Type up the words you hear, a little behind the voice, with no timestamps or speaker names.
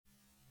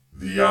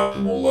the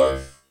optimal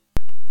life.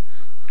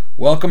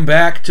 Welcome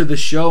back to the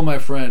show, my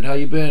friend. How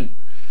you been?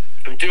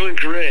 I'm doing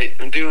great,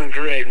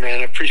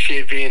 man. I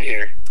appreciate being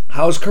here.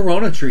 How's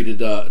Corona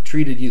treated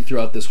you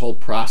throughout this whole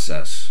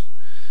process?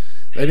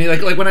 I mean,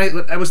 like when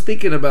I was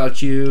thinking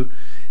about you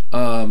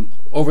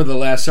over the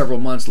last several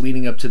months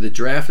leading up to the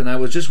draft, and I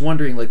was just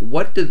wondering, like,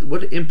 what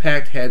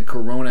impact had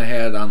Corona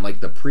had on like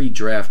the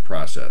pre-draft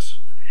process?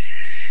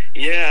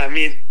 Yeah, I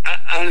mean,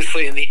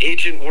 honestly, in the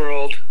agent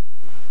world,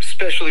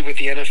 especially with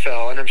the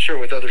NFL, and I'm sure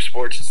with other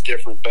sports it's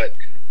different, but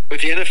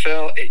with the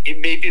NFL, it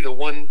may be the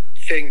one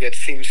thing that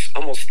seems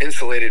almost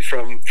insulated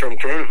from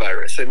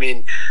coronavirus. I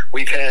mean,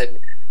 we've had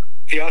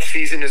the off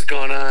season has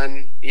gone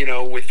on, you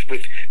know, with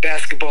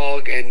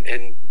basketball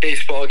and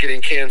baseball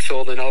getting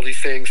canceled and all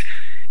these things.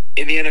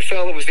 In the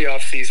NFL, it was the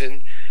off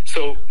season,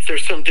 so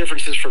there's some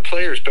differences for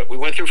players. But we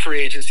went through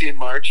free agency in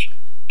March.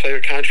 Player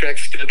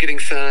contracts still getting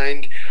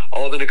signed,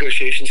 all the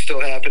negotiations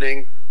still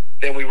happening.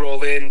 Then we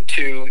roll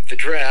into the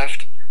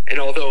draft, and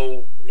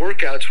although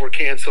workouts were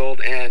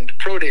canceled and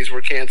pro days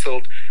were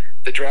canceled,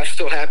 the draft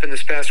still happened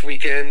this past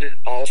weekend,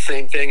 all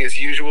same thing as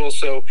usual.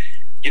 So,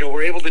 you know,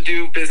 we're able to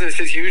do business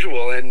as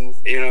usual. And,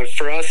 you know,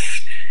 for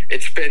us,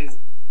 it's been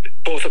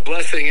both a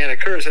blessing and a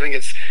curse. I think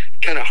it's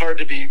kind of hard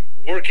to be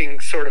working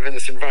sort of in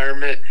this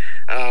environment,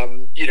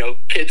 you know,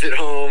 kids at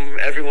home,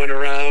 everyone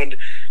around.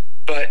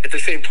 But at the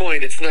same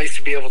point, it's nice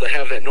to be able to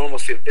have that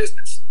normalcy of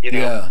business, you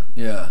know?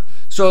 Yeah.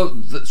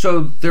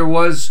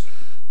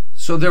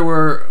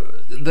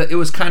 It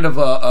was kind of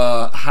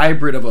a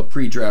hybrid of a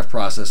pre-draft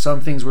process.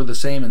 Some things were the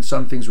same and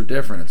some things were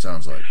different, it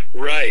sounds like.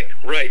 Right.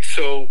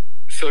 So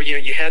you know,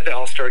 you had the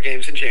All-Star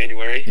games in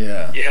January.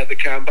 Yeah. You had the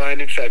Combine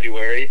in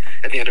February,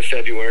 at the end of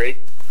February.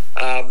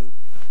 And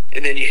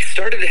then you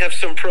started to have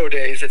some pro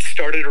days that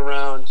started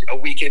around a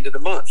week into the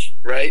month,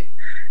 right?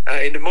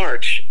 Into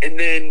March. And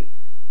then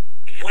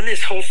when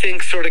this whole thing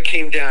sort of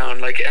came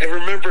down, like I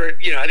remember,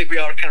 you know, I think we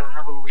all kind of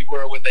remember where we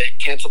were when they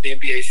canceled the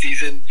NBA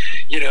season,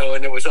 you know,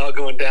 and it was all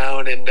going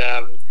down, and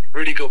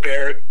Rudy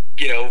Gobert,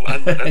 you know,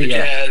 on the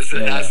Jazz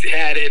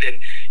had it, and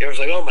it was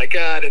like, oh my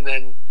God. And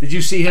then did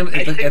you see him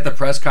at the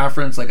press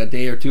conference like a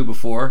day or two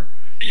before?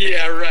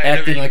 Yeah, right.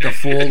 Acting like a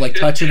fool, like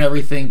touching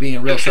everything,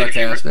 being real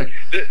sarcastic.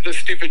 The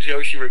stupid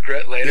jokes you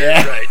regret later.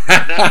 Yeah. Right.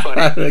 Not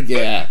funny.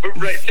 Yeah. But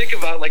right, think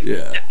about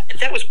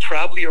that was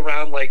probably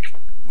around like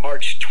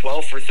March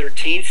 12th or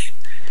 13th.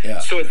 Yeah.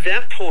 So at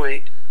that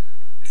point,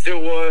 there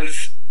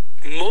was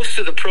most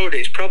of the pro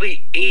days,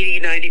 probably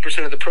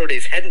 80-90% of the pro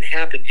days hadn't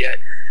happened yet.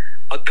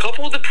 A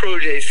couple of the pro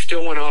days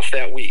still went off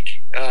that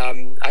week.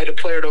 I had a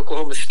player at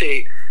Oklahoma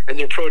State, and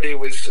their pro day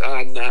was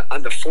on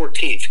the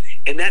 14th,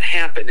 and that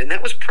happened. And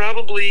that was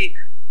probably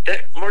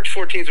that March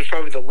 14th was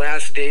probably the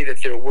last day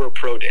that there were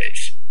pro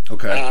days.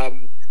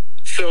 Okay.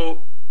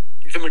 So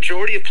the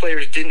majority of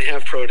players didn't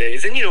have pro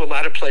days, and you know, a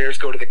lot of players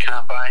go to the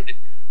Combine.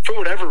 For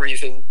whatever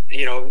reason,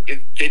 you know,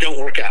 they don't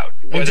work out.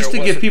 And just to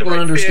give people an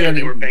understanding,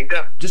 they were banged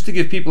up. Just to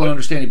give people an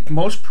understanding,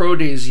 most pro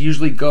days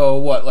usually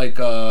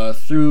go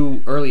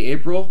through early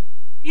April.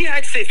 Yeah,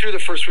 I'd say through the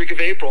first week of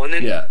April, and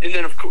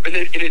then of course,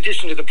 in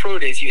addition to the pro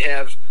days, you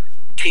have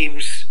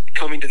teams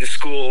coming to the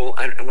school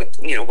on,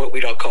 you know, what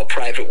we'd all call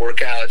private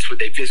workouts, where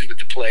they visit with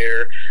the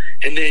player,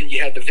 and then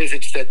you have the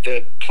visits that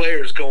the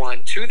players go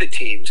on to the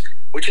teams,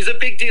 which is a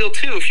big deal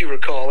too, if you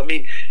recall. I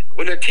mean,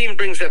 when a team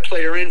brings that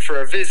player in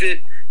for a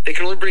visit, they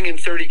can only bring in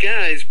 30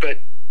 guys, but,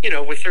 you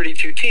know, with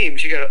 32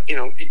 teams, you got, you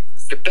know,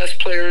 the best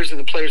players and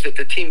the players that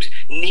the teams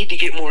need to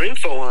get more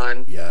info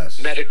on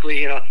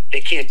medically, you know,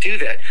 they can't do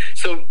that.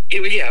 So,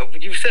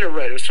 you said it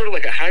right. It was sort of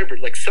like a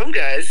hybrid. Like some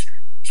guys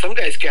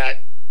got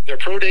their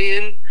pro day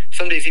in,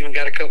 some days even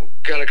got a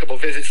couple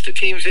visits to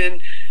teams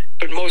in,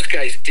 but most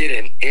guys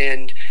didn't.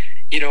 And,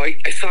 you know,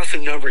 I saw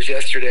some numbers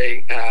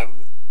yesterday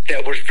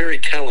that were very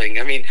telling.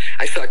 I mean,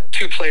 I saw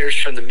 2 players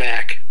from the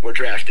MAC were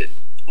drafted.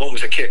 One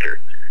was a kicker.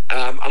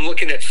 I'm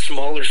looking at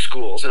smaller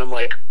schools, and I'm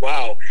like,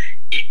 wow,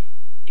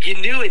 you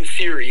knew in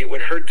theory it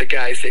would hurt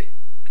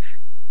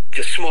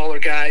the smaller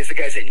guys, the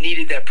guys that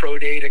needed that pro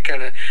day to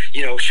kind of,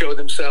 you know, show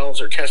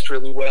themselves or test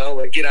really well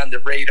or get on the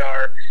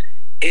radar.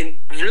 And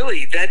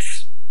really,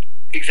 that's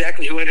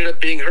exactly who ended up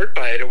being hurt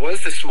by it. It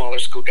was the smaller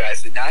school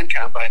guys, the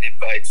non-combine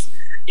invites,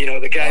 you know,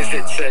 the guys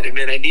that said,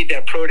 man, I need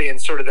that pro day, and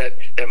sort of that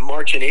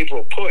March and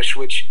April push,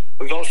 which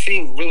we've all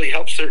seen really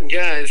help certain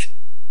guys.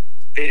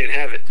 They didn't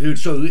have it. Dude,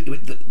 so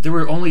there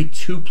were only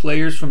 2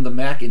 players from the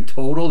MAC in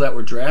total that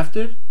were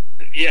drafted?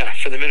 Yeah,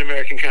 for the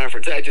Mid-American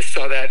Conference. I just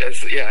saw that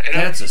as, And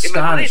that's astonishing.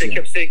 In my mind, I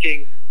kept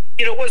thinking,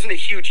 you know, it wasn't a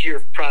huge year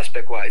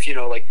prospect-wise. You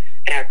know, like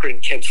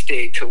Akron, Kent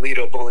State,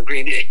 Toledo, Bowling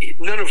Green.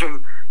 None of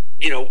them,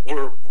 you know,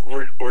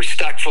 were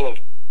stocked full of,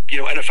 you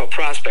know, NFL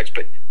prospects.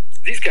 But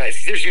these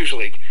guys, there's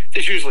usually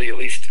at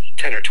least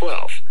 10 or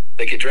 12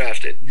 that get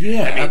drafted.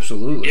 Yeah, I mean,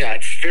 absolutely. Yeah,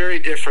 it's very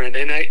different.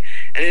 And I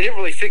didn't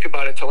really think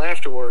about it till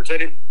afterwards. I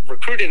didn't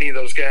recruit any of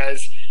those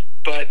guys,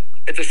 but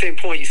at the same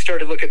point, you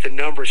start to look at the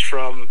numbers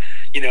from,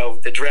 you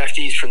know, the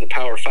draftees from the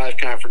Power 5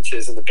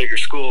 conferences and the bigger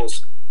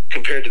schools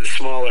compared to the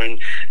smaller. And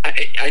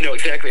I know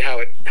exactly how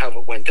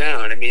it went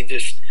down. I mean,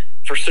 just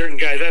for certain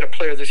guys, I had a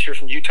player this year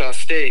from Utah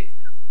State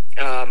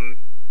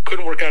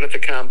couldn't work out at the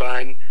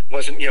combine,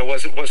 wasn't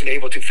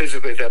able to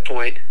physically at that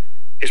point.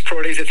 His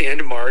pro day's at the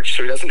end of March,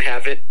 so he doesn't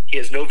have it. He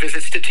has no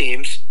visits to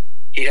teams.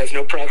 He has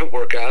no private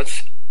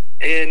workouts.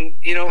 And,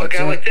 a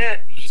guy like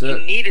that, he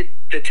needed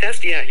the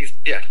test. Yeah, he's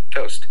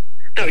toast.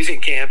 No, he's in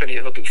camp, and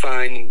he'll do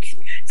fine. And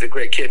he's a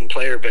great kid and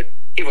player, but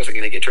he wasn't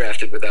going to get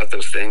drafted without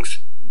those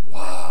things.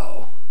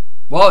 Wow.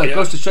 Well, it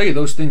goes to show you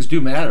those things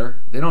do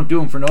matter. They don't do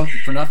them for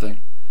nothing.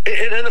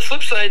 And on the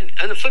flip side,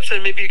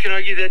 maybe you can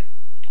argue that,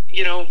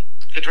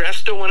 the draft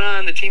still went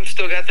on. The team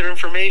still got their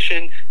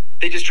information.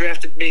 They just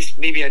drafted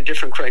maybe on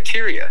different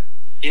criteria.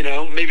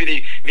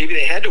 Maybe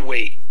they had to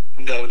wait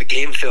the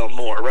game film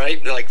more,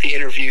 right? Like the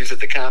interviews at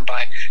the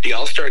combine, the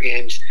All-Star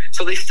games.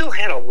 So they still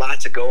had a lot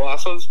to go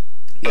off of.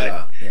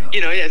 But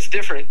it's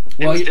different.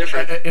 Well, it's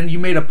different. And you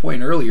made a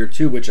point earlier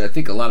too, which I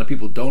think a lot of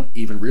people don't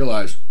even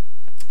realize.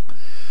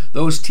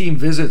 Those team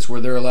visits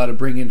where they're allowed to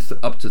bring in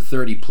up to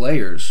 30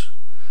 players,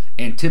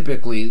 and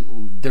typically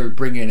they're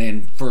bringing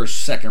in first,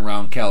 second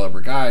round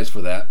caliber guys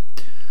for that.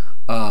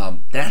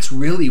 That's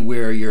really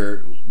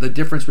where the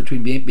difference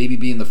between maybe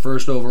being the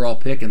first overall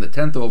pick and the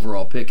 10th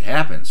overall pick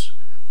happens.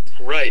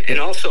 Right, and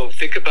also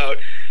think about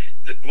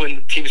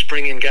when teams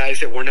bring in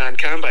guys that were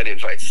non-combine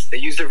invites. They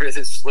use their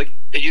visits, like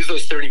they use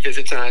those 30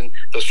 visits on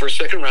those first,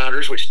 second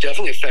rounders, which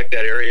definitely affect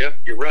that area.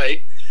 You're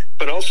right,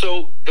 but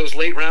also those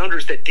late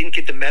rounders that didn't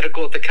get the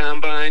medical at the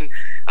combine.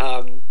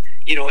 And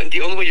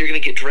the only way you're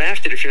going to get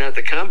drafted if you're not at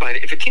the combine,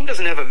 if a team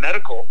doesn't have a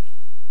medical,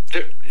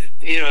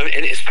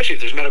 and especially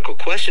if there's medical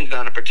questions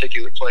on a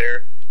particular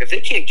player, if they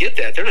can't get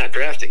that, they're not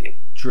drafting you.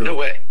 True. No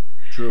way.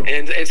 True.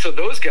 And so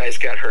those guys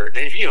got hurt.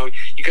 And you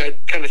got to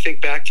kind of think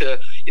back to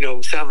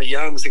Usama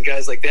Youngs and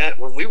guys like that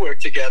when we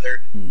worked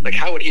together. Mm-hmm. Like,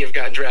 how would he have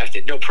gotten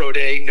drafted? No pro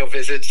day, no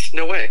visits,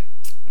 no way.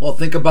 Well,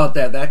 think about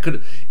that. That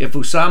could, if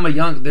Usama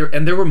Young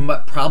there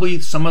were probably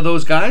some of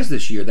those guys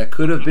this year that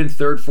could have been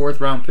third, fourth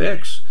round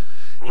picks.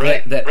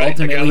 Right. That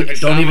ultimately like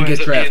don't even get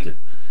drafted.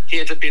 He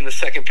ends up being the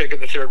second pick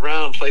of the third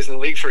round, plays in the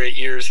league for 8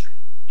 years.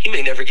 He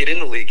may never get in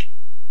the league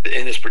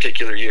in this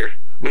particular year.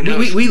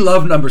 We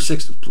love number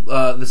 6.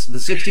 The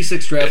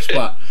 66 draft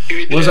spot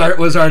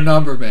was our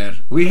number, man.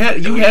 You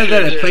had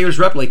that at Players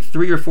Rep like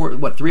 3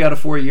 out of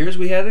 4 years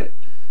we had it,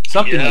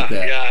 something like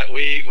that. Yeah,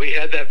 we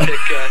had that pick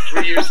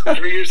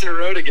 3 years in a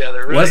row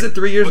together. Right? Was it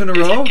 3 years in a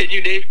row? Can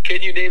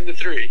you name the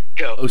 3?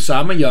 Go.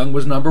 Usama Young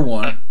was number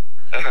 1.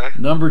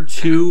 Number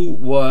 2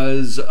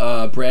 was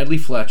Bradley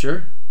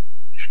Fletcher.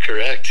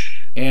 Correct.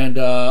 And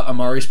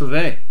Amari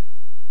Spivey.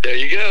 There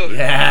you go.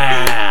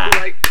 Yeah.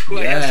 Who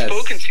I have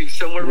spoken to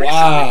somewhere recently,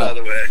 by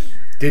the way.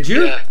 Did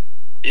you?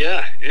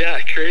 Yeah,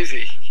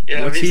 crazy.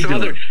 Yeah, What's he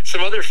doing?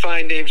 Some other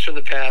fine names from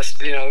the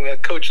past.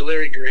 Coach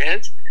Larry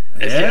Grant.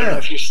 I don't know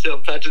if you're still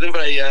in touch with him,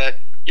 but I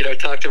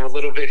talked to him a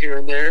little bit here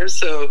and there.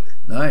 So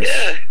nice.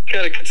 Yeah,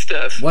 kind of good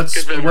stuff.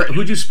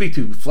 Who'd you speak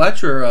to?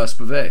 Fletcher or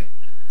Spivey?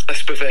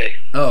 Spivey.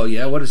 Oh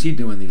yeah, what is he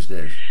doing these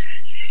days?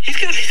 He's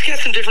got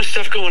some different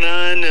stuff going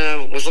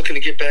on. Was looking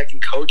to get back in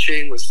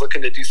coaching. Was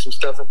looking to do some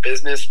stuff in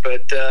business,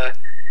 but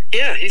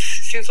he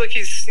seems like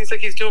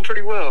he's doing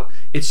pretty well.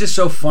 It's just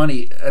so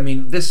funny. I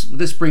mean,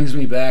 this brings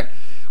me back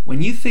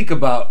when you think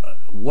about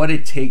what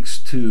it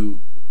takes to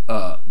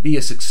be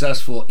a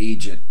successful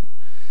agent,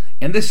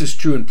 and this is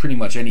true in pretty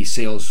much any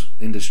sales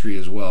industry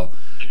as well.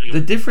 Mm-hmm.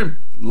 The different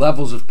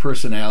levels of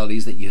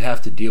personalities that you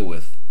have to deal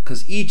with,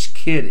 because each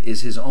kid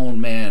is his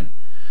own man,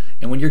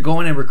 and when you're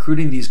going and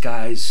recruiting these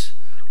guys,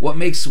 what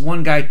makes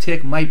one guy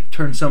tick might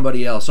turn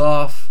somebody else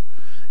off,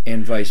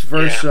 and vice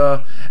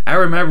versa. Yeah. I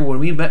remember when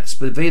we met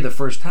Spivey the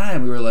first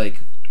time,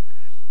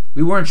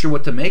 we weren't sure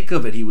what to make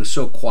of it. He was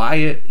so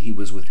quiet. He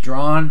was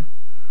withdrawn.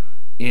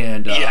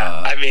 And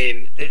I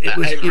mean,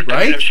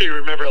 right? I'm sure you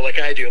remember, like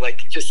I do,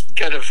 like just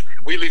kind of,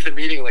 we leave the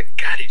meeting like,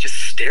 God, he just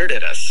stared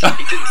at us.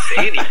 He didn't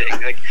say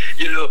anything, like,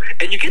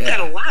 and you get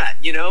that a lot,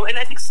 and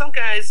I think some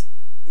guys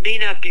may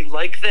not be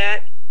like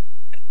that,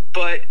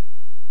 but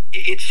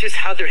it's just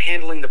how they're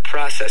handling the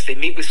process. They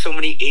meet with so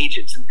many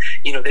agents,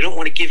 and they don't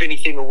want to give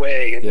anything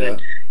away. And then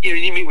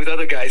you meet with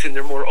other guys, and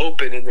they're more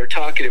open and they're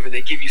talkative, and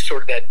they give you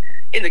sort of that.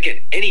 And again,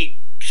 any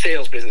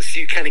sales business,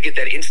 you kind of get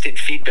that instant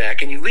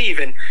feedback, and you leave,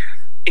 and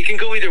it can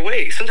go either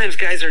way. Sometimes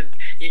guys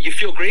you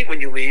feel great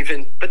when you leave,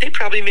 but they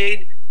probably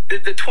made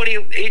the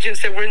 20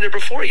 agents that were in there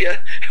before you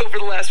over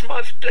the last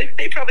month.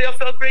 They probably all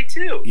felt great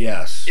too.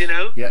 Yes.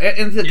 Yeah,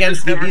 and again,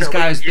 these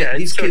guys,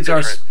 these kids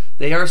are.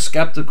 They are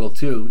skeptical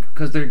too,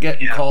 because they're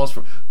getting calls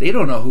from. They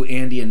don't know who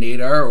Andy and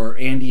Nate are, or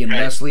Andy and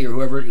Leslie, or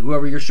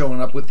whoever you're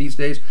showing up with these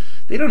days.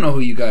 They don't know who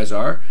you guys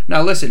are.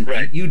 Now, listen,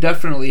 you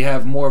definitely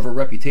have more of a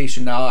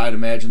reputation now, I'd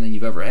imagine, than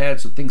you've ever had.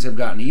 So things have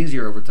gotten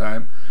easier over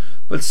time.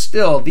 But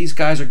still, these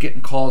guys are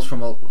getting calls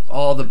from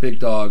all the big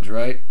dogs,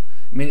 right?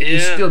 I mean,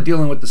 you're still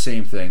dealing with the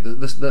same thing.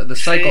 The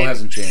cycle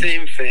hasn't changed.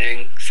 Same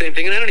thing.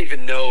 And I don't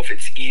even know if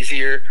it's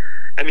easier.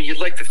 I mean, you'd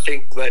like to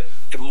think that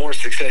the more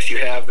success you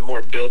have, the more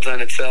it builds on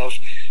itself.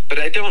 But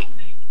I don't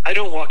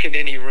walk into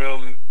any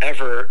room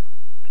ever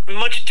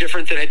much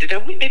different than I did.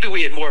 Maybe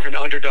we had more of an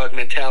underdog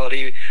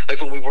mentality, like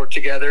when we worked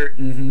together,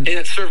 and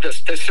it served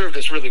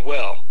us really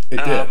well.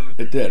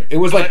 It did. It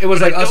was like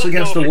us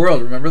against the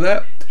world. Remember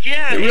that?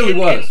 Yeah, it really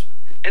was.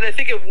 And I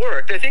think it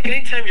worked. I think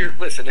anytime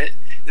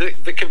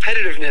the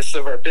competitiveness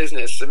of our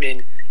business, I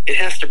mean, it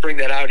has to bring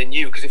that out in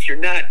you, because if you're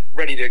not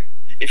ready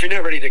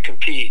to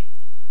compete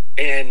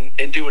and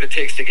do what it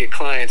takes to get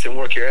clients and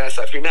work your ass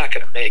off, you're not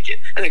going to make it.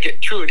 And that gets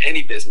true in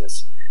any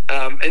business.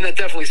 And that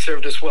definitely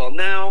served us well.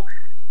 Now,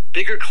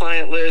 bigger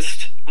client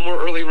list, more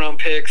early round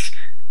picks,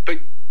 but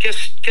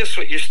guess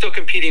what? You're still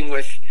competing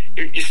with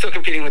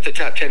the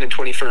top 10 and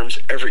 20 firms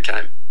every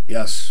time.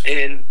 Yes.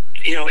 And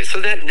so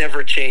that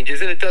never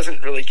changes, and it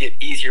doesn't really get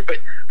easier. But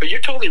you're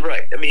totally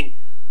right. I mean,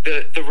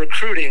 the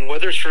recruiting,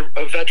 whether it's for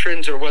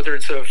veterans or whether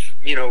it's of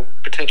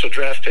potential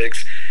draft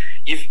picks,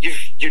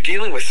 you're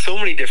dealing with so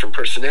many different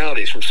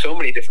personalities from so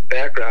many different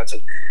backgrounds,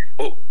 and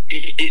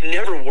it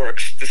never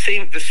works. The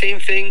same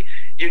thing.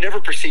 You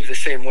never perceive the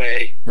same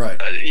way. Right.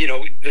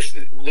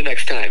 The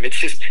next time. It's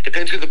just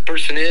depends who the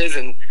person is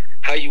and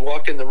how you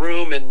walk in the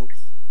room and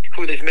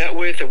who they've met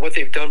with and what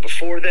they've done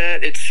before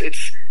that. It's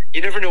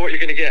you never know what you're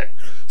going to get.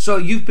 So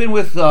you've been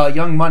with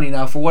Young Money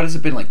now for what has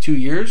it been, like 2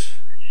 years?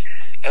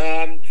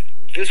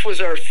 This was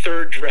our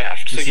third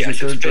draft. So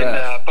yes, it's been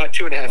about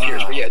 2.5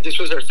 years. But yeah, this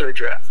was our third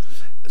draft.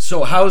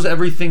 So how's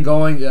everything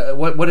going?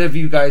 What have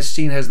you guys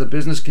seen? Has the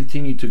business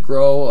continued to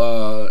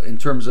grow in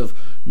terms of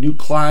new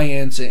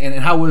clients? And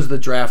how was the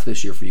draft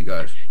this year for you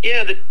guys?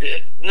 Yeah,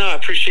 I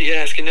appreciate you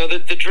asking. No,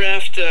 the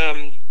draft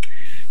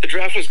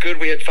was good.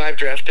 We had 5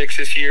 draft picks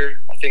this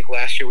year. I think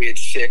last year we had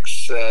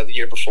 6. The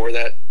year before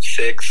that,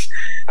 6.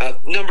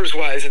 Numbers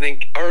wise, I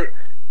think our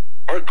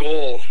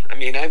goal. I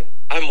mean,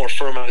 I'm more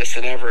firm on this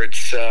than ever.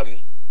 It's and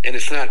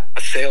it's not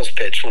a sales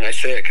pitch when I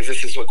say it, because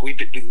this is what we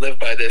live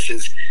by. This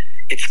is.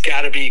 It's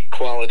got to be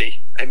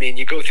quality. I mean,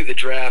 you go through the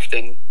draft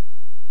and,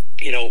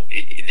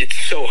 it's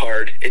so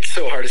hard. It's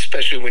so hard,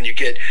 especially when you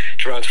get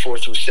to rounds 4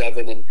 through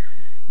 7. And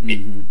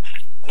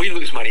we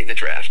lose money in the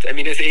draft. I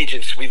mean, as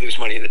agents, we lose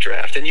money in the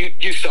draft. And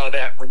you saw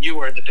that when you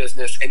were in the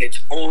business, and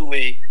it's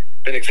only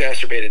been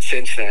exacerbated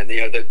since then.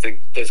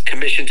 The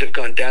commissions have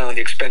gone down.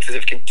 The expenses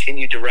have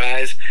continued to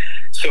rise.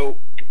 So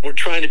we're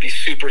trying to be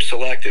super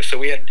selective. So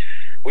we had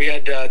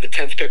the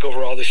 10th pick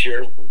overall this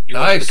year.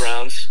 Nice. The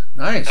Browns.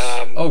 Nice.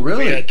 Oh,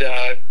 really?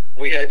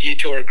 We had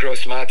Yetur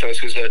Gross-Matos,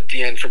 who's a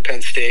DN from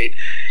Penn State.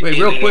 Wait,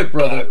 real quick,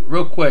 brother.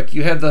 Real quick.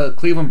 You had the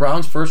Cleveland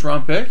Browns first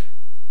round pick?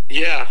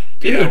 Yeah.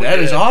 Dude, that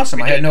is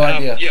awesome. I had no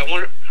idea. Yeah,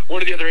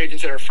 one of the other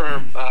agents at our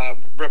firm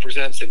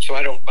represents him, so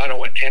I don't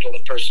handle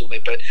him personally.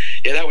 But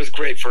yeah, that was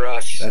great for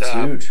us. That's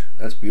huge.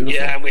 That's beautiful.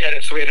 Yeah, and we had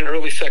an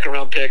early second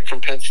round pick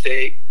from Penn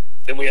State.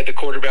 Then we had the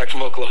quarterback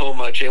from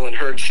Oklahoma, Jalen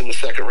Hurts, in the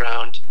second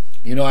round.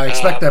 I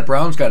expect that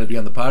Brown's got to be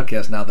on the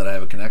podcast now that I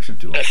have a connection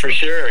to him. For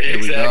sure.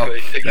 Exactly.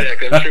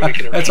 I'm sure we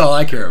can. That's all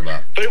I care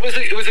about. But it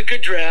was a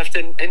good draft,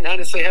 and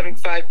honestly, having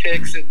 5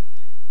 picks and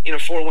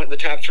 4 went in the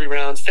top 3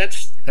 rounds.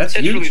 That's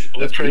huge. Really the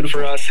blueprint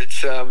for us.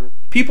 It's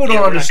people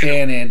don't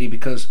understand, Andy,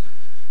 because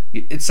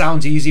it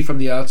sounds easy from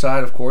the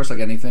outside, of course, like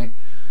anything.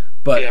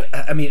 But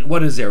I mean,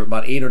 what is there?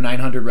 About 800 or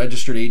 900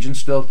 registered agents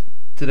still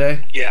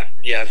today? Yeah,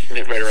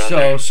 right around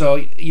there.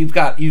 So you've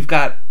got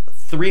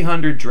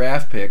 300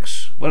 draft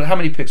picks. How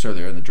many picks are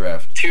there in the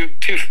draft?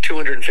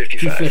 255.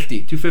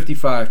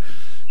 255.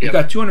 You've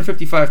got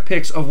 255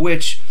 picks, of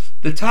which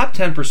the top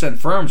 10%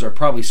 firms are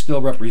probably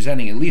still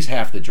representing at least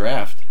half the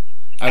draft,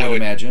 I would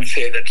imagine. I would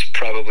say that's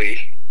probably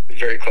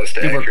very close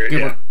to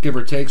accurate. Give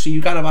or take. So you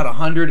got about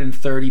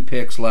 130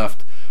 picks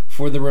left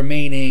for the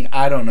remaining,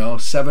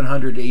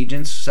 700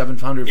 agents,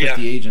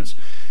 750 agents.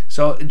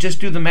 So just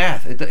do the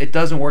math. It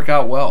doesn't work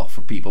out well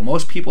for people.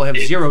 Most people have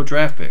 0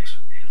 draft picks.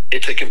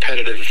 It's a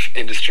competitive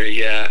industry.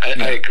 Yeah,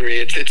 I agree.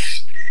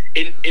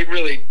 It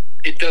really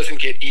doesn't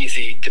get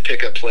easy to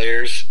pick up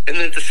players. And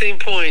then at the same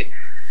point,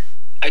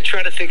 I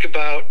try to think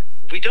about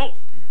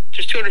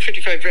there's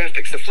 255 draft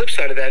picks. The flip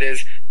side of that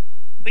is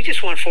we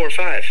just want 4 or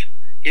 5.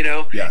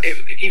 Yes.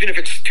 Even if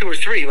it's 2 or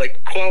 3,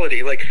 like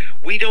quality. Like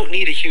we don't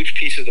need a huge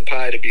piece of the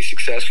pie to be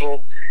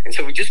successful. And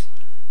so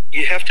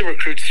you have to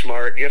recruit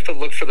smart. You have to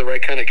look for the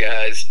right kind of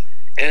guys.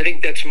 And I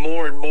think that's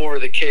more and more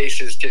the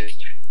case, is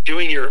just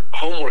doing your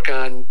homework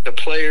on the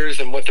players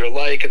and what they're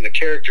like and the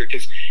character,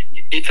 because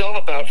it's all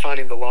about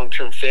finding the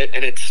long-term fit,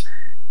 and it's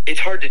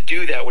hard to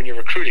do that when you're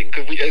recruiting,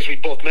 because as we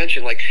both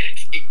mentioned, like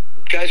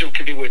guys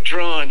can be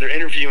withdrawn, they're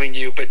interviewing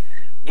you, but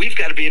we've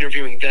got to be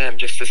interviewing them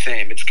just the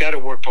same. It's got to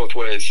work both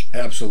ways.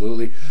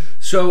 Absolutely.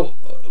 So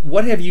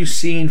what have you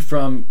seen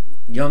from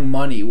Young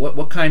Money?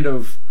 What kind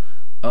of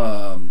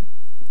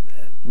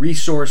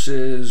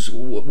resources,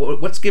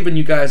 what's given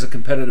you guys a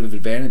competitive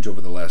advantage over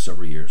the last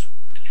several years?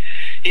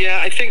 Yeah,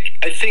 I think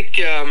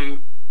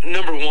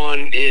number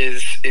one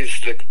is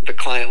the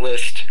client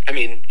list. I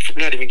mean,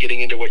 not even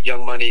getting into what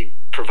Young Money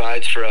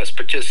provides for us,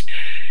 but just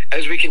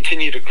as we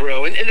continue to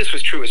grow, and this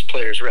was true as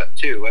Players Rep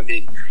too. I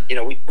mean,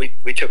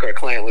 we took our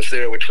client list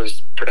there, which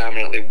was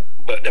predominantly,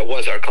 but that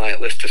was our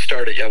client list to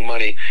start at Young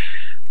Money.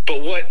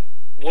 But what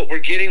we're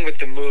getting with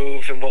the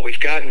move, and what we've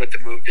gotten with the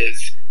move,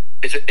 is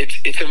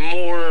it's a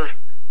more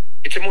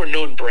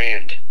known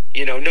brand.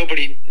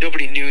 Nobody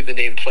knew the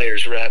name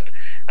Players Rep.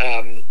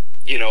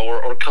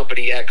 or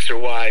company X or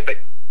Y, but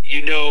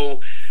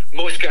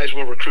most guys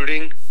we're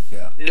recruiting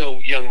know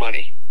Young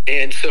Money.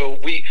 And so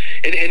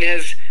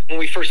as when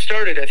we first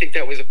started, I think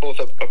that was both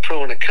a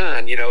pro and a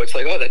con. It's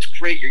like, oh, that's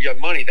great, you're Young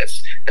Money,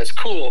 that's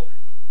cool,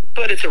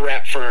 but it's a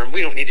rap firm.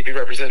 We don't need to be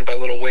represented by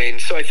Lil Wayne.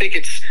 So I think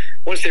it's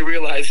once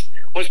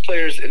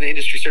players in the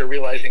industry started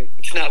realizing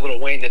it's not Lil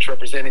Wayne that's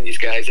representing these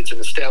guys, it's an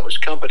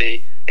established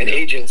company and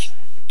agents.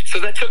 So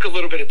that took a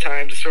little bit of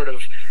time to sort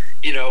of,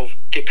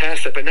 get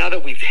past that. But now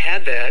that we've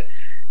had that,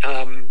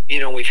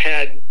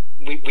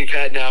 we've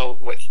had now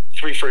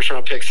 3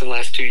 first-round picks in the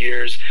last 2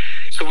 years.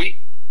 So we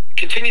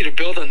continue to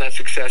build on that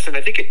success, and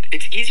I think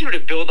it's easier to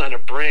build on a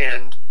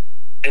brand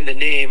and the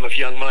name of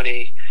Young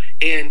Money.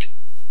 And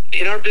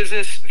in our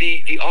business,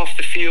 the off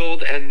the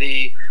field and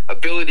the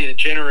ability to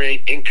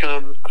generate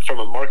income from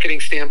a marketing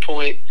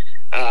standpoint,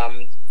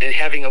 and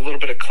having a little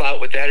bit of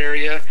clout with that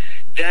area,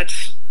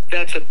 that's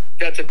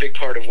a big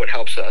part of what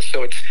helps us.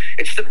 So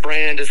it's the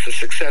brand, it's the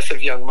success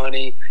of Young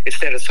Money, it's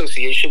that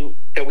association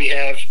that we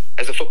have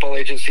as a football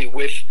agency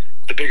with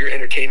the bigger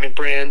entertainment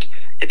brand.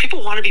 And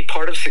people want to be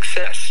part of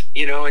success,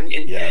 and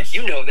yes.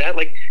 That,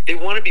 like, they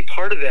want to be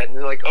part of that. And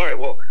they're like, all right,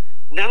 well,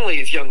 not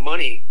only is Young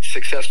Money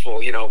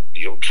successful,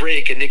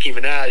 Drake and Nicki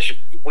Minaj,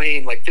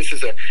 Wayne, like,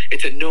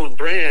 it's a known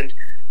brand,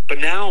 but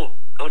now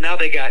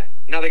they got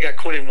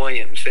Quinnen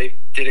Williams. They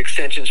did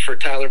extensions for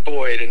Tyler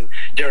Boyd and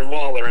Darren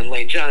Waller and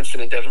Lane Johnson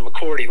and Devin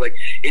McCourty. Like,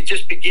 it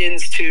just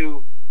begins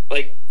to,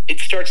 like, it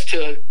starts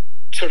to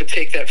sort of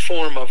take that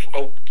form of,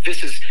 oh,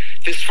 this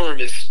firm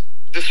is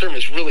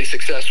really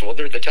successful.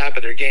 They're at the top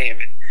of their game.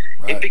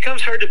 Right. It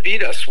becomes hard to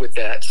beat us with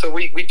that. So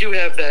we do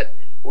have that.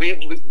 We're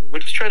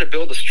just trying to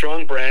build a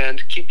strong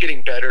brand, keep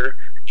getting better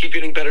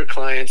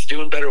clients,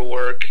 doing better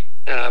work.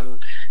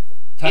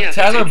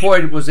 Tyler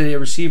Boyd was a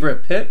receiver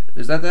at Pitt.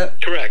 Is that?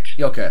 Correct.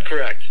 Okay.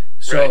 Correct.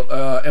 So,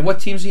 right. And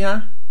what team's he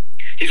on?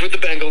 He's with the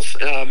Bengals.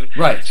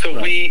 Right. So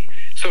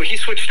he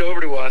switched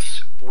over to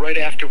us right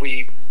after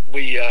we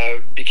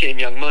became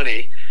Young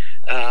Money.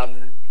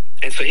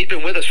 And so he'd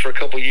been with us for a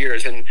couple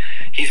years, and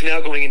he's now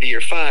going into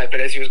year 5.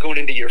 But as he was going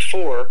into year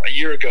 4, a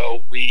year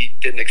ago, we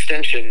did an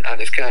extension on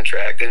his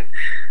contract, and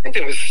I think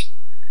it was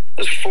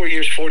 4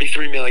 years,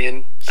 $43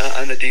 million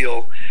on the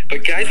deal.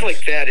 But guys nice.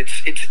 Like that,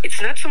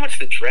 it's not so much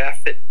the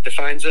draft that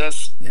defines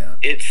us. Yeah.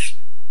 It's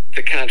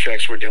the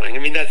contracts we're doing. I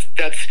mean,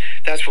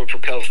 that's what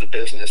propels the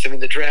business. I mean,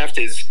 the draft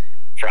is,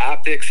 for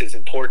optics, is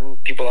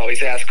important. People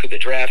always ask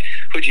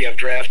who'd you have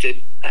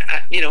drafted.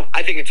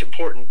 I think it's an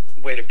important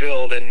way to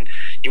build, and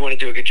you want to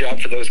do a good job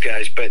for those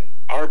guys. But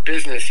our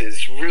business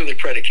is really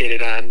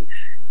predicated on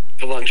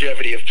the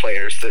longevity of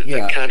players,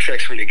 the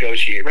contracts we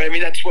negotiate. Right? I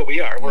mean, that's what we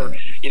are. We're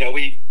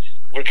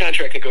we're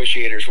contract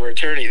negotiators. We're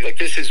attorneys. Like,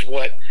 this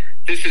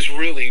is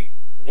really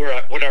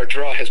what our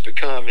draw has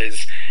become,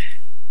 is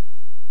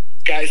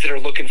guys that are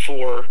looking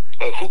for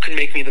who can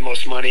make me the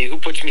most money, who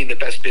puts me in the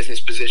best business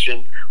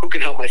position, who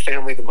can help my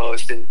family the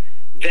most. And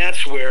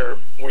that's where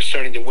we're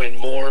starting to win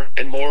more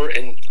and more.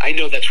 And I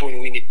know that's where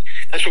we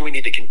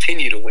need to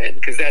continue to win,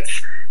 because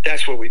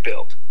that's where we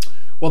build.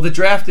 Well, the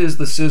draft is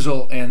the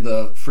sizzle, and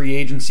the free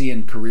agency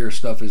and career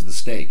stuff is the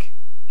steak.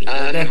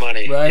 The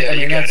money, right? Yeah, I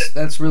mean,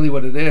 that's really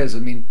what it is. I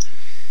mean,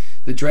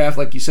 the draft,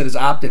 like you said, is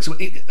optics.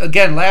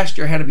 Again, last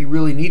year had to be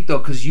really neat, though,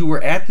 because you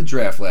were at the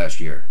draft last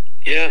year.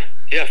 Yeah,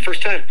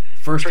 first time.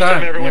 First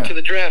time I ever went to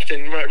the draft,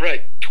 and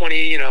right,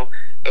 20. That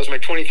was my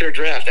 23rd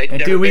draft.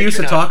 We used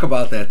to talk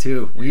about that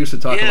too. We used to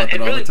talk about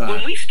that all the time.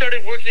 When we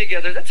started working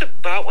together, that's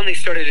about when they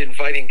started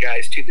inviting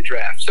guys to the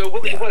draft. So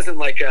it wasn't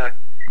like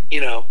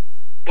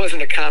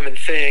wasn't a common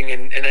thing,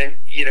 and then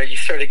you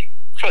started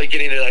probably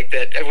getting to like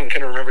that. Everyone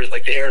kind of remembers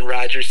like the Aaron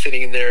Rodgers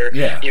sitting in there,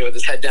 with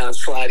his head down,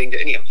 sliding.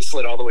 And, he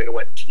slid all the way to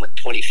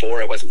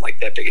 24. It wasn't like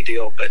that big a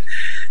deal, but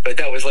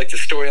that was like the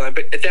storyline.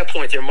 But at that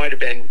point, there might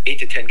have been 8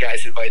 to 10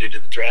 guys invited to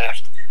the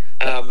draft.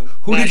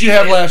 Who did you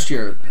have last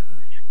year?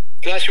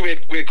 Last year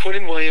we had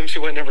Quinnen Williams,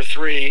 who went number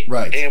 3,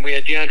 right, and we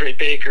had DeAndre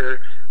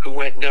Baker, who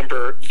went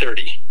number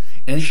 30.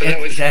 And so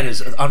that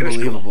is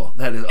unbelievable. Cool.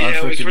 That is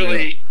it was really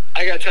real.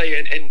 I got to tell you,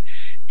 and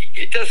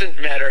it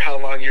doesn't matter how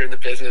long you're in the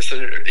business.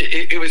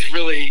 It was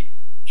really,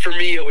 for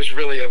me, it was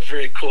really a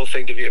very cool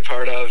thing to be a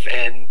part of,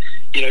 and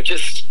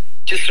just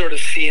sort of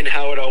seeing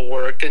how it all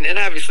worked, and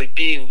obviously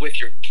being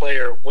with your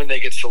player when they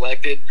get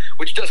selected,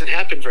 which doesn't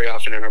happen very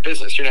often in our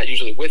business. You're not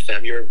usually with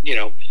them. You're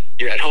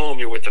at home,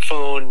 you're with the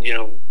phone,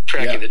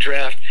 tracking the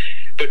draft.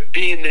 But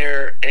being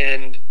there,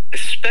 and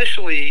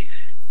especially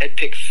at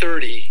pick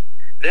 30,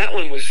 that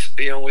one was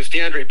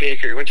DeAndre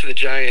Baker. He went to the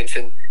Giants,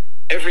 and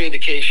every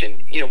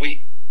indication,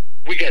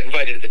 we got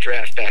invited to the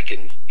draft back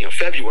in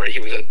February.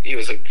 He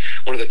was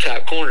one of the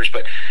top corners,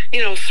 but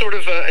sort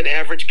of an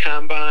average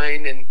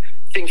combine, and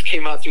things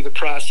came out through the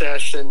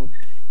process, and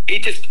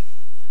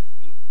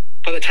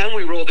by the time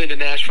we rolled into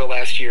Nashville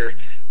last year,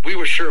 we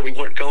were sure we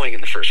weren't going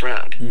in the first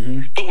round,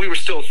 but we were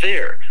still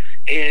there.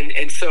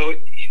 And so I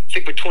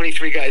think with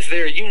 23 guys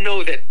there,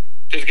 that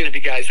there's going to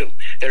be guys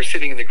that are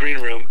sitting in the green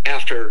room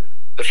after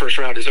the first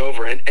round is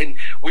over, and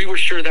we were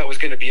sure that was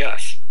going to be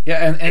us.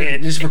 Yeah,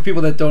 and just for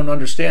people that don't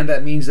understand,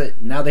 that means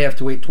that now they have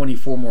to wait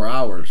 24 more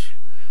hours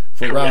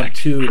for round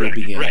 2 to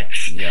begin. Right.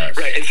 Yes.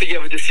 Right. And so you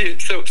have a decision.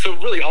 So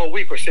really all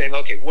week we're saying,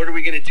 okay, what are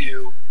we going to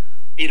do?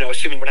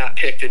 Assuming we're not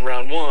picked in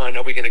round 1,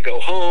 are we going to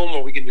go home?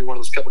 Are we going to be one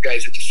of those couple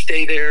guys that just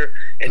stay there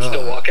and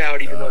still walk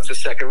out, even though it's the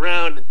second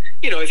round?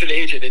 As an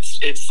agent,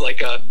 it's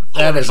like a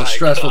that is a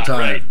stressful time.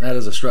 Right? That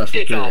is a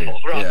stressful period.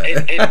 It's awful.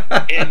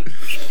 Yeah. And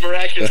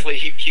miraculously,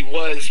 he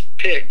was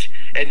picked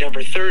at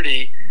number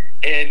 30,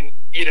 and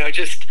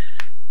just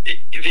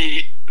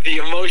the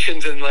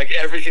emotions and like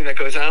everything that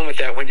goes on with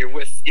that when you're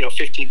with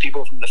 15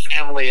 people from the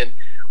family, and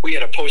we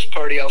had a post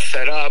party all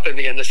set up, and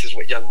again, this is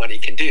what Young Money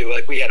can do.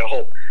 Like we had a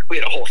whole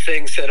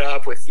thing set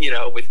up with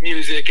with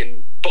music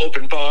and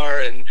open bar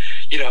and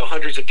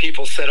hundreds of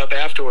people set up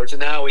afterwards, and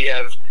now we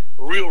have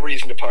real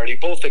reason to party.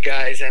 Both the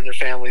guys and their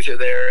families are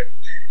there.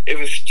 It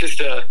was just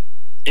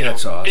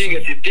That's awesome.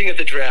 being at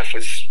the draft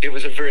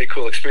was a very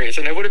cool experience,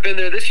 and I would have been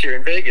there this year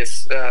in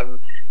Vegas,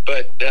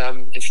 but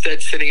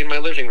instead sitting in my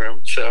living room.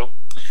 So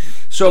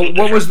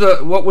what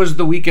was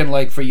the weekend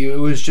like for you? It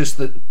was just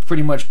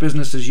pretty much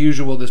business as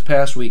usual this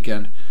past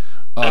weekend.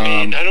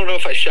 I don't know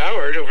if I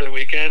showered over the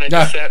weekend. I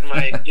just sat in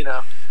my,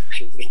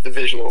 the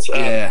visuals.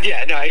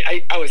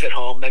 I was at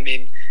home. I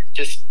mean,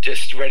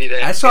 just ready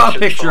to. I saw a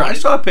picture. I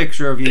saw a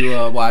picture of you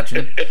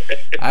watching.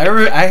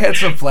 I had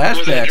some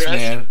flashbacks,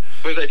 man.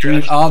 Was I dressed?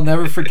 Dude, I'll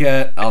never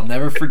forget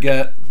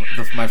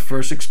my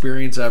first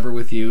experience ever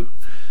with you,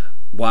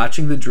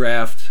 watching the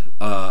draft,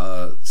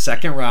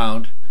 second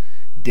round,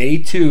 day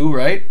 2,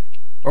 right?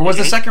 Or was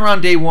the second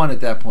round day 1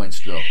 at that point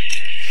still?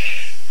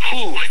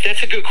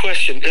 That's a good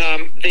question.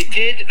 They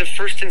did the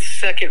first and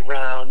second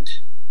round.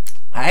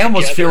 I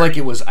almost feel like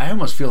it was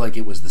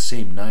the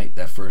same night,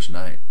 that first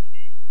night.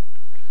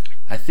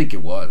 I think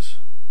it was.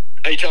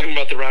 Are you talking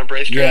about the Ron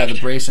Brace draft? Yeah, the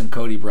Brace and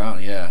Cody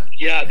Brown. Yeah.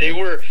 Yeah, they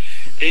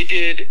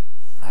did.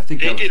 I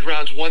think they did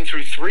rounds 1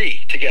 through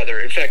 3 together.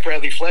 In fact,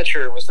 Bradley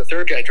Fletcher was the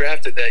third guy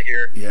drafted that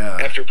year. Yeah.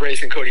 After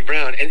Brace and Cody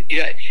Brown, and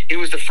it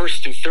was the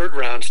first and third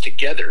rounds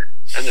together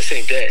on the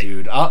same day.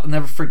 Dude, I'll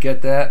never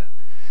forget that.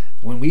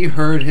 When we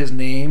heard his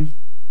name,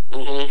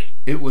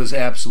 it was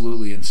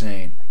absolutely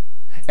insane.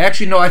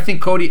 Actually, no, I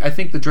think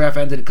the draft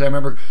ended because I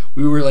remember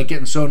we were like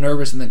getting so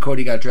nervous, and then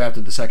Cody got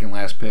drafted the second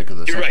last pick of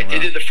the second round. You're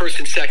right. They did the first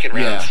and second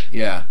rounds.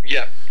 Yeah.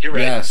 You're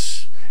right.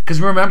 Yes, because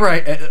remember,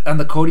 on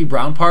the Cody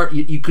Brown part,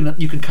 you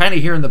can kind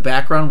of hear in the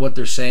background what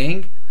they're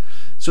saying.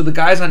 So the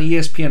guys on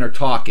ESPN are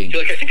talking.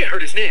 You're like, I think I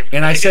heard his name.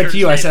 And I said to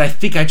you, I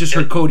think I just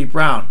heard Cody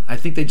Brown. I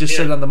think they just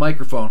said it on the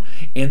microphone.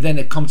 And then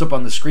it comes up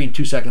on the screen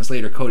 2 seconds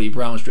later, Cody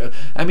Brown's.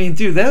 I mean,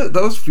 dude,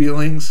 those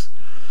feelings,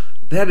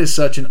 that is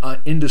such an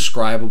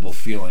indescribable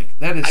feeling.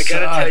 That is such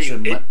a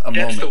moment.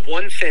 That's the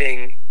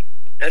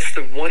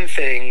one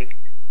thing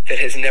that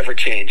has never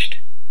changed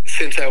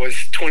since I was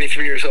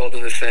 23 years old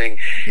in this thing,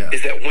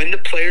 is that when the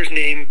player's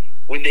name,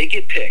 when they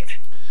get picked,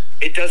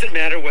 it doesn't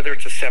matter whether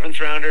it's a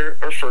 7th rounder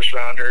or first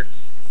rounder.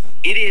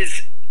 It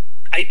is,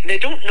 I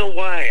don't know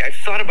why. I've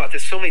thought about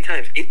this so many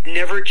times. It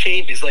never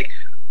changes. Like,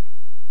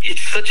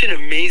 it's such an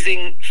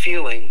amazing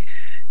feeling.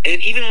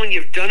 And even when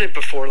you've done it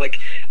before, like,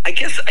 I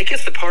guess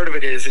the part of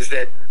it is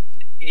that,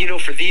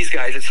 for these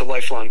guys, it's a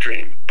lifelong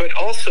dream. But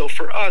also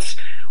for us,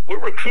 we're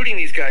recruiting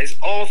these guys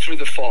all through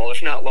the fall,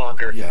 if not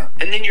longer. Yeah.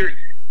 And then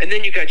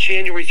you got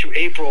January through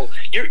April.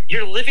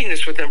 You're living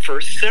this with them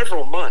for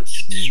several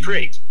months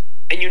straight.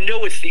 And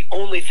it's the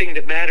only thing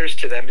that matters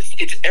to them.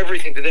 It's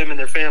everything to them and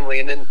their family.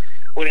 And then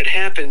when it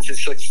happens,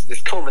 it's like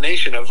this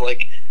culmination of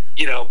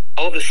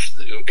all this,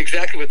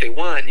 exactly what they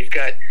want. You've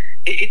got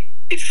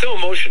it's so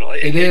emotional.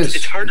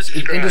 It's hard to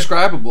describe. It's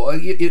indescribable.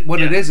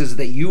 It is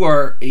that you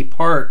are a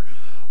part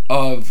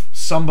of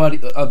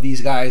of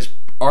these guys,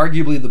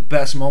 arguably the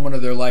best moment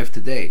of their life to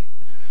date.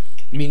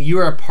 I mean, you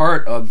are a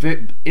part of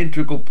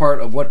integral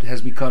part of what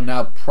has become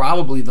now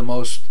probably the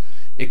most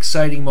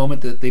exciting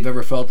moment that they've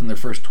ever felt in their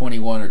first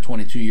 21 or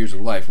 22 years of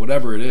life,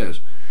 whatever it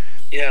is.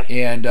 Yeah.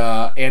 And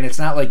it's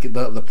not like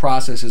the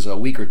process is a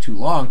week or two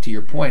long, to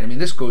your point. I mean,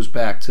 this goes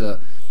back to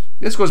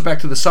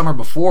the summer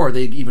before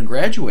they even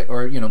graduate,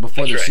 or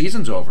before their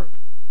season's over.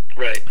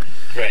 Right.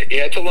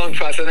 Yeah, it's a long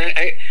process. And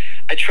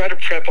I try to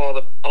prep all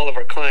of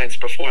our clients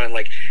before, and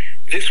like,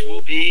 this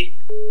will be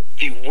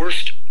the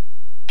worst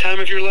time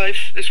of your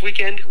life this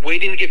weekend,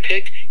 waiting to get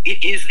picked.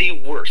 It is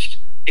the worst.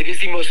 It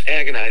is the most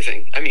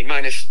agonizing. I mean,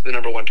 minus the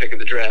number 1 pick of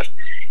the draft.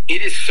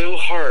 It is so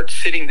hard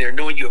sitting there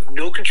knowing you have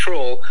no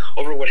control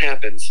over what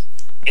happens.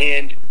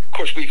 And of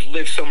course, we've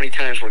lived so many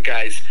times where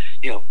guys,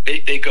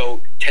 they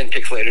go 10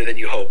 picks later than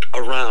you hoped,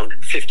 around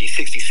 50,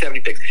 60, 70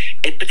 picks.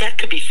 But that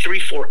could be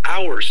 3-4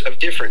 hours of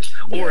difference,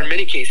 or in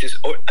many cases,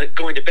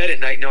 going to bed at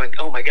night knowing,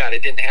 oh my God,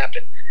 it didn't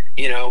happen.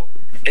 And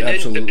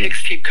Absolutely. Then the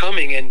picks keep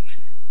coming, and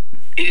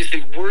it is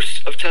the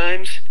worst of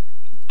times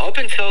up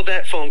until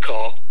that phone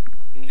call.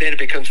 Then it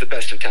becomes the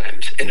best of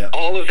times, and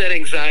all of that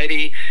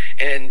anxiety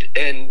and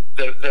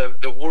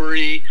the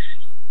worry,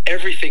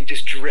 everything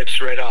just drips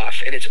right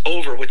off, and it's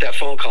over with that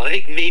phone call. I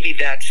think maybe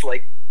that's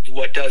like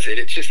what does it.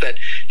 It's just that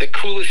the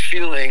coolest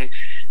feeling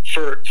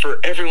for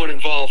everyone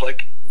involved.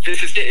 Like,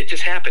 this is it. It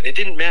just happened. It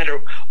didn't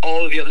matter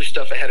all of the other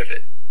stuff ahead of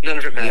it. None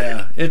of it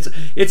mattered. Yeah,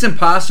 it's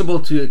impossible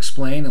to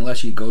explain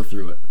unless you go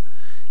through it.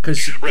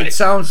 Because it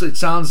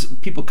sounds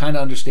people kind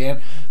of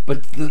understand,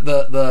 but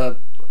the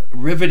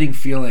riveting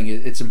feeling,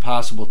 it's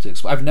impossible to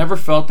explain. I've never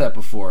felt that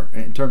before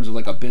in terms of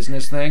like a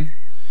business thing.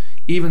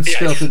 Even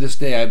still to this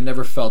day, I've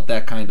never felt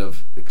that kind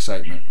of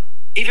excitement.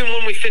 Even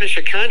when we finish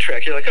a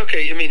contract, you're like,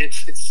 okay, I mean,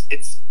 it's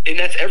and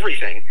that's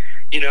everything,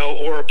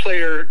 or a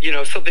player,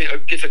 something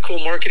gets a cool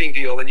marketing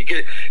deal and you get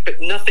it,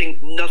 but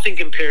nothing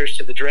compares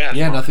to the draft.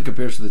 Yeah, nothing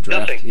compares to the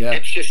draft. Nothing. Yeah,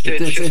 it's just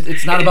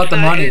it's not about the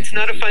money. It's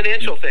not a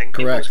financial thing. Correct.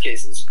 In most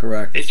cases.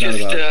 Correct. It's just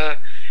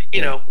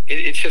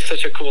it's just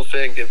such a cool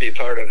thing to be a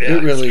part of. Yeah,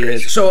 it really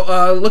is.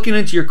 So, looking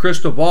into your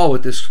crystal ball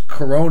with this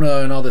corona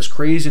and all this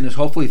craziness,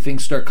 hopefully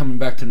things start coming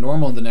back to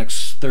normal in the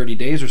next 30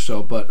 days or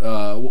so. But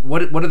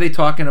what are they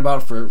talking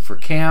about for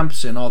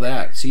camps and all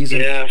that season?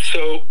 Yeah.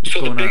 So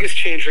the biggest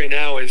change right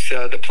now is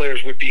the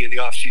players would be in the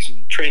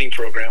off-season training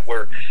program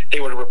where they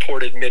would have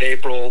reported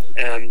mid-April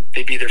and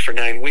they'd be there for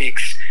 9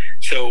 weeks.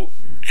 So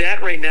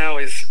that right now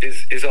is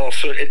all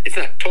sort. It's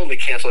not totally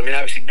canceled. I mean,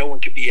 obviously, no one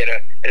could be at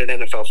an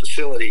NFL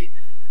facility.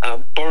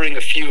 Barring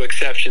a few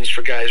exceptions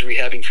for guys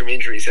rehabbing from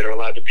injuries that are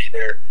allowed to be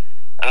there.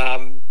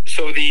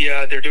 So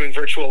they're doing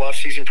virtual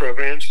off-season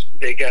programs.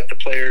 They got the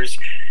players.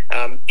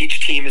 Each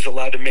team is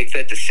allowed to make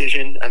that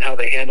decision on how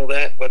they handle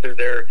that, whether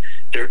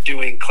they're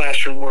doing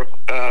classroom work,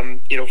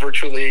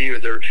 virtually, or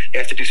they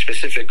have to do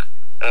specific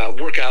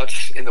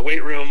workouts in the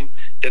weight room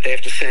that they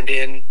have to send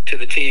in to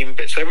the team.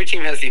 But so every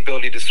team has the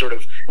ability to sort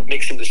of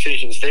make some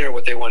decisions there,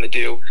 what they want to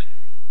do.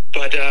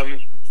 But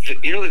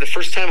the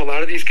first time a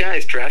lot of these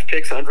guys, draft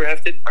picks,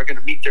 undrafted, are going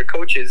to meet their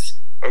coaches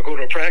or go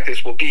to a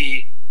practice will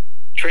be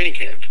training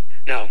camp.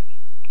 Now,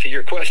 to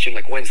your question,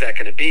 like, when's that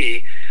going to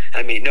be?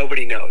 I mean,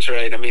 nobody knows,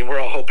 right? I mean, we're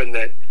all hoping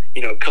that,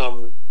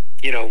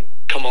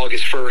 come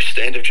August 1st,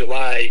 end of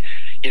July,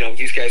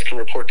 these guys can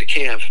report to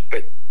camp.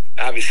 But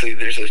obviously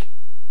there's a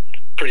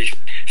pretty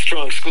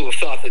strong school of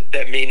thought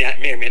that may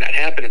or may not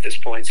happen at this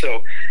point.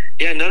 So,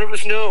 yeah, none of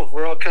us know.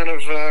 We're all kind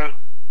of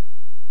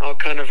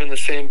in the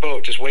same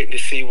boat, just waiting to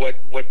see what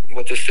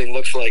this thing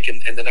looks like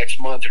in the next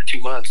month or 2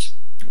 months.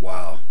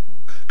 Wow.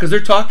 Because they're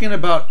talking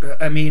about,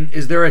 I mean,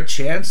 is there a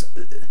chance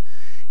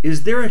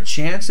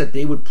that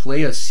they would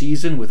play a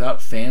season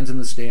without fans in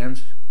the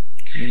stands?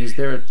 I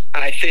mean,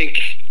 I think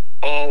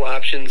all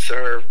options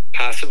are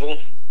possible.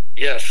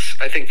 Yes,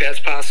 I think that's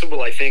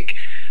possible. I think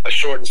a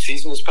shortened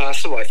season is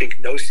possible. I think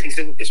no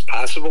season is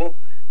possible.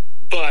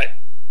 But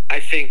I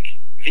think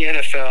the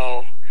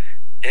NFL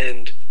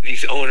and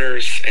these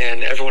owners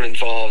and everyone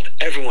involved,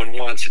 everyone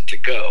wants it to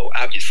go.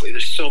 Obviously,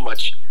 there's so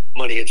much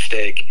money at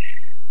stake.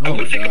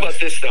 But think about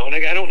this, though, and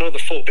I don't know the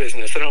full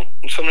business. I don't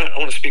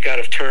want to speak out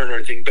of turn or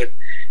anything, but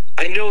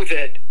I know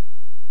that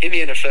in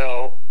the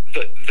NFL,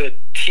 the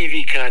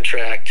TV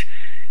contract,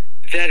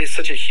 that is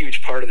such a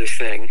huge part of this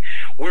thing.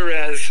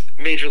 Whereas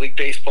Major League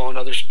Baseball and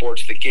other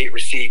sports, the gate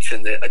receipts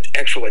and the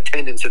actual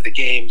attendance at the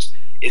games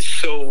is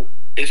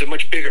a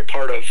much bigger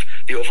part of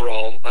the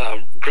overall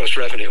gross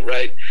revenue,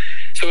 right?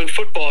 So in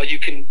football,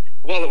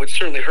 while it would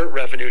certainly hurt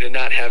revenue to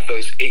not have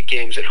those 8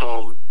 games at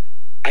home,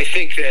 I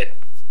think that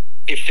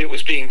if it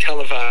was being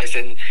televised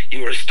and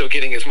you were still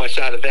getting as much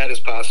out of that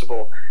as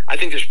possible, I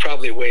think there's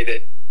probably a way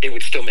that it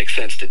would still make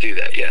sense to do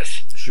that,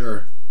 yes.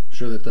 Sure,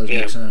 that does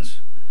make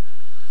sense.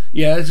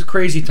 Yeah, it's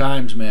crazy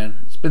times, man.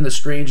 It's been the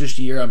strangest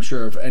year, I'm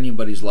sure, of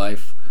anybody's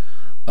life.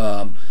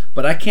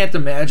 But I can't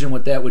imagine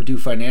what that would do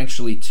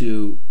financially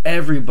to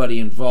everybody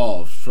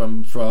involved,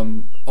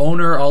 from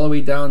owner all the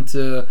way down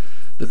to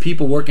the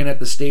people working at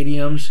the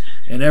stadiums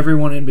and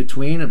everyone in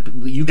between.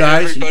 You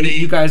guys as an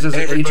agent,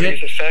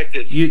 everybody's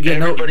affected.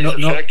 Everybody's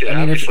affected.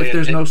 I mean, if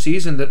there's no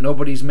season, that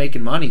nobody's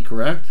making money,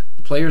 correct?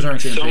 The players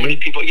aren't getting paid. So many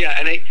people, yeah,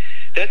 and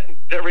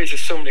that raises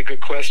so many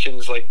good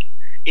questions. Like,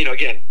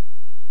 again,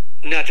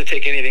 not to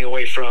take anything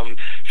away from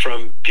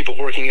people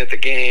working at the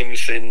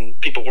games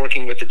and people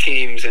working with the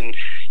teams and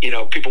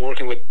people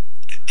working with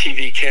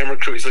TV camera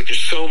crews. Like, there's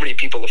so many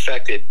people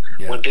affected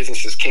when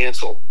business is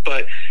canceled.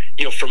 But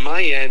from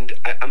my end,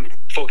 I'm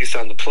focused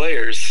on the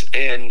players,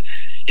 and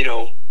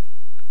some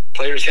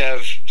players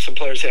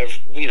have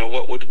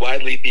what would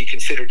widely be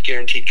considered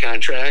guaranteed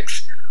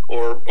contracts,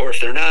 or if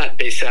they're not,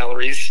 base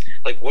salaries.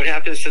 Like, what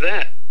happens to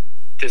that?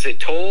 Does it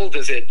toll?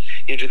 Does it?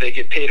 Do they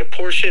get paid a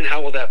portion?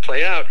 How will that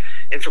play out?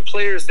 And for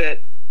players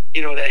that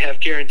that have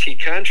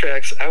guaranteed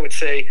contracts, I would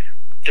say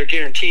they're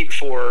guaranteed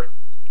for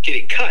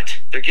getting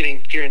cut. They're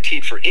getting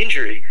guaranteed for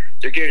injury.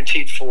 They're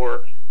guaranteed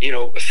for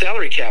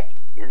salary cap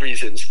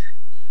reasons.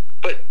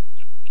 But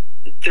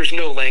there's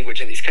no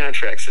language in these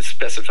contracts that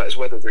specifies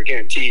whether they're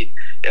guaranteed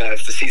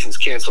if the season's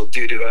canceled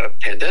due to a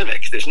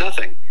pandemic. There's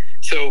nothing.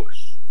 So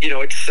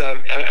it's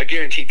a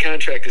guaranteed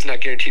contract is not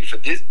guaranteed for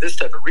this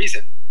type of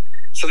reason.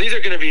 So these are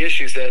going to be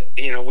issues that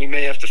we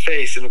may have to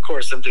face, and of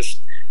course I'm just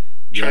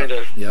trying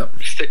to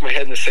stick my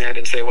head in the sand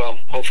and say, well,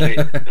 hopefully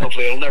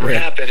it'll never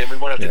happen and we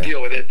won't have to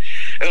deal with it.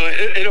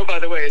 By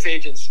the way, as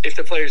agents, if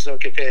the players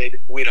don't get paid,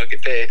 we don't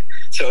get paid.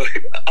 So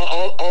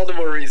all the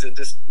more reason,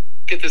 just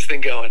get this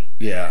thing going.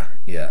 Yeah.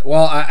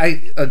 Well,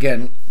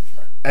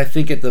 I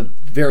think at the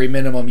very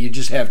minimum, you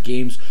just have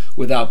games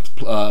without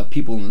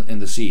people in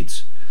the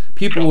seats.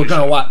 People are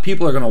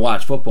going to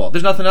watch football.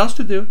 There's nothing else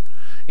to do,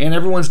 and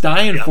everyone's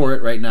dying for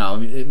it right now. I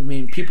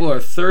mean, people are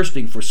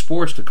thirsting for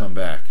sports to come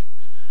back.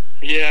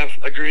 Yeah,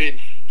 agreed.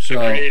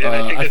 So agreed.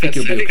 And I think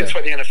that's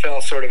why the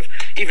NFL sort of,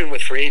 even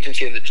with free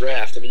agency and the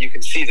draft, I mean, you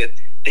can see that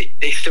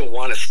they still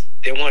want to.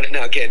 They want it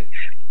now. Again,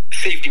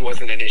 safety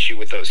wasn't an issue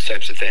with those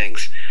types of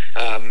things,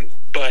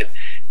 but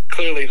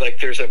clearly, like,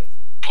 there's a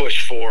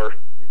push for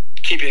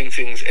keeping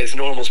things as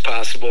normal as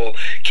possible,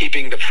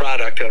 keeping the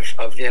product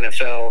of the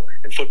NFL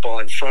and football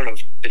in front of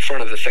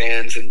the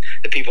fans and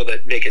the people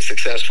that make it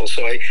successful.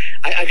 So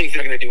I think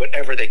they're going to do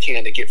whatever they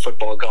can to get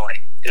football going.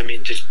 I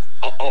mean, just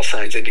all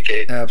signs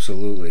indicate.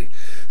 Absolutely.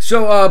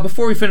 So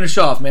before we finish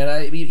off,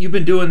 man, you've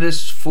been doing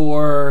this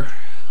for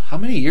how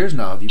many years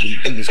now? Have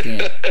you been in this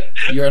game?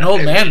 You're an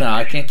old man now.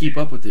 I can't keep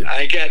up with you.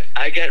 I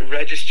got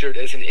registered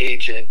as an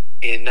agent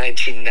in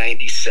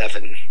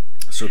 1997.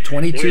 So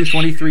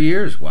 23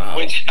 years. Wow.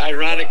 Which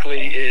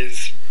ironically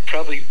is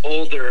probably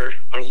older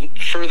or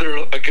further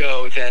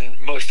ago than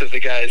most of the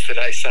guys that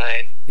I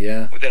signed.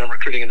 Yeah. That I'm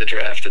recruiting in the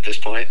draft at this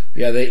point.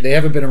 Yeah, they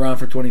haven't been around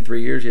for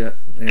 23 years yet.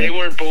 Yeah. They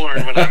weren't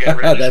born when I got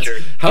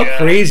registered. How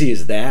crazy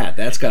is that?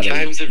 That's got to be.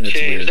 Times have changed.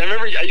 Weird. I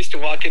remember I used to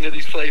walk into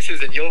these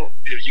places, and you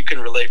can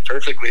relate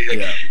perfectly.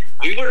 Like,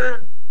 we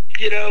were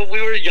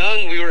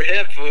young, we were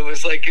hip. It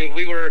was like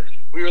we were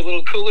a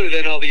little cooler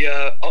than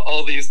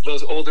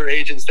those older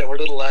agents that were a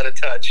little out of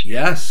touch.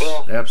 Yes,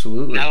 well,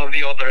 absolutely. Now I'm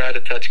the older out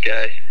of touch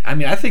guy. I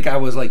mean, I think I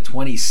was like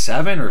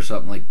 27 or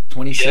something, like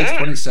 26,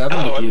 27.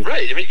 Oh, I'm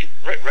right. I mean,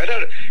 right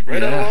out of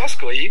law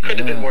school, you couldn't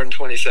have been more than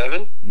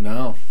 27.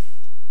 No,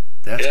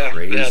 that's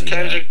crazy. Yeah,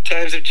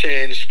 times have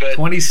changed, but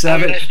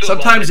 27. I mean,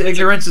 sometimes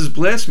ignorance is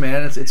bliss,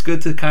 man. It's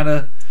good to kind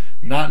of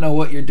not know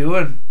what you're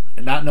doing.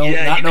 And not know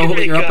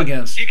what you're up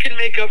against. You can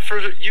make up for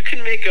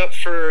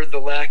the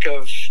lack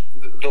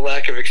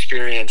of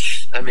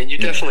experience. I mean, you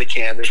definitely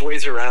can. There's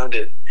ways around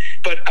it.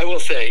 But I will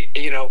say,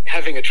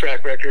 having a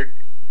track record,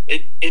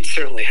 it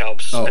certainly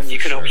helps. Oh, I mean, you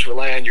can always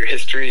rely on your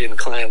history and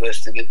client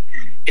list, and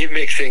it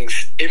makes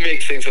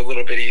things a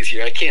little bit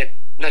easier.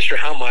 Not sure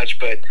how much,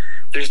 but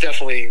there's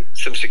definitely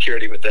some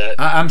security with that.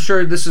 I'm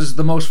sure this is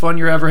the most fun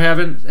you're ever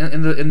having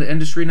in the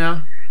industry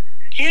now.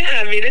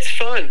 Yeah, I mean, it's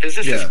fun.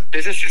 Business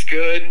is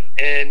good,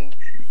 and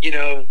you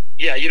don't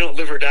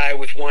live or die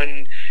with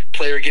one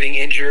player getting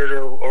injured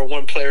or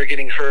one player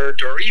getting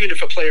hurt, or even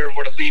if a player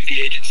were to leave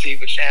the agency,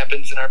 which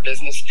happens in our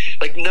business.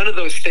 Like, none of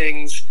those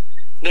things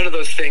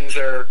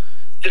are.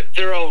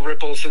 They're all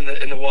ripples in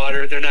the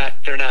water. They're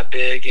not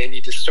big, and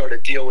you just sort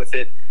of deal with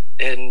it.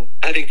 And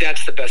I think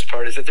that's the best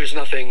part, is that there's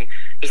nothing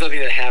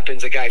that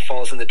happens. A guy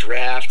falls in the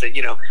draft.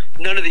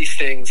 None of these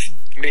things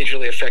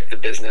majorly affect the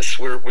business.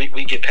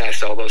 We get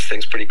past all those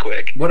things pretty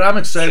quick. What I'm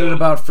excited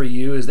about for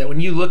you is that when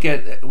you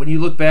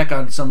look back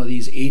on some of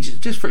these agents,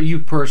 just for you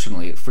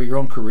personally, for your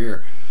own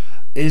career,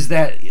 is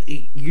that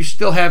you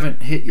still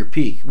haven't hit your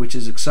peak, which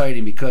is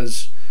exciting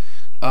because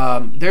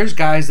there's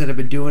guys that have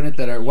been doing it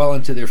that are well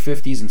into their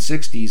 50s and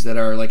 60s that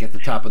are like at the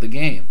top of the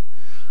game.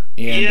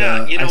 And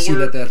I see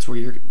that's where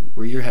you're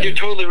headed. You're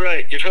totally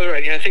right.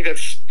 Yeah, I think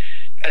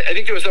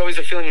there was always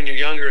a feeling when you're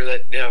younger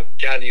that,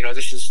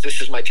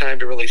 this is my time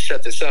to really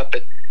set this up.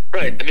 But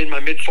I'm in my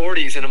mid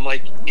 40s, and I'm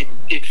like,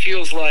 it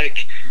feels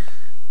like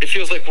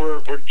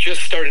we're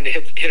just starting to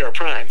hit our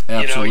prime.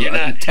 Absolutely. You're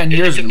not 10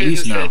 years at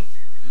least now.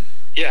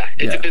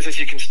 It's a business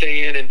you can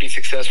stay in and be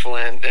successful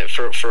in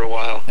for a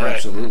while.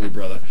 Absolutely,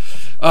 brother.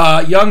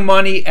 Young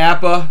Money,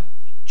 APA.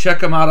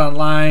 Check them out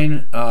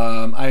online.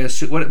 I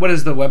assume. What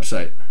is the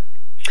website?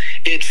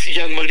 It's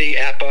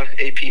youngmoneyapa,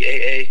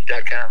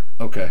 APAA.com.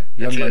 Okay,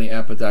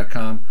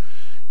 youngmoneyapa.com.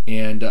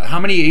 And how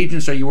many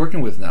agents are you working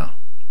with now?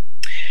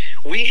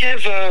 We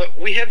have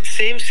the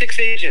same 6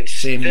 agents.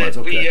 Same ones,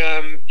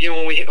 okay.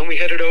 When we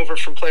headed over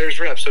from Players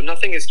Rep, so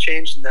nothing has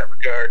changed in that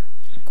regard.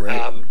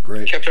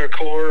 Great. Kept our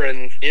core,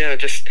 and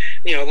just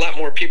a lot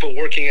more people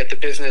working at the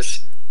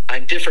business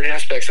on different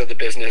aspects of the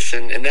business,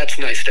 and that's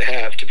nice to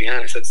have. To be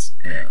honest,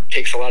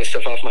 takes a lot of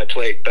stuff off my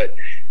plate, but.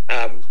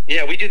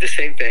 We do the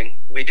same thing.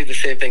 We do the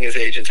same thing as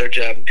agents. Our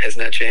job has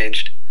not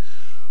changed.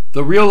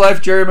 The real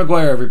life Jerry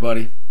Maguire,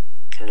 everybody.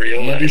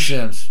 Andy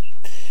Sims.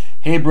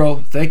 Hey,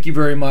 bro, thank you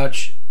very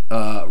much.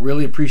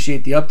 Really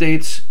appreciate the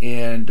updates,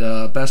 and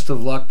best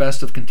of luck,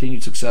 best of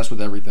continued success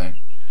with everything.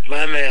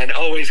 My man,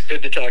 always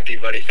good to talk to you,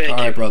 buddy. Thank you.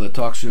 All right, brother.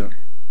 Talk soon.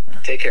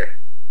 Take care.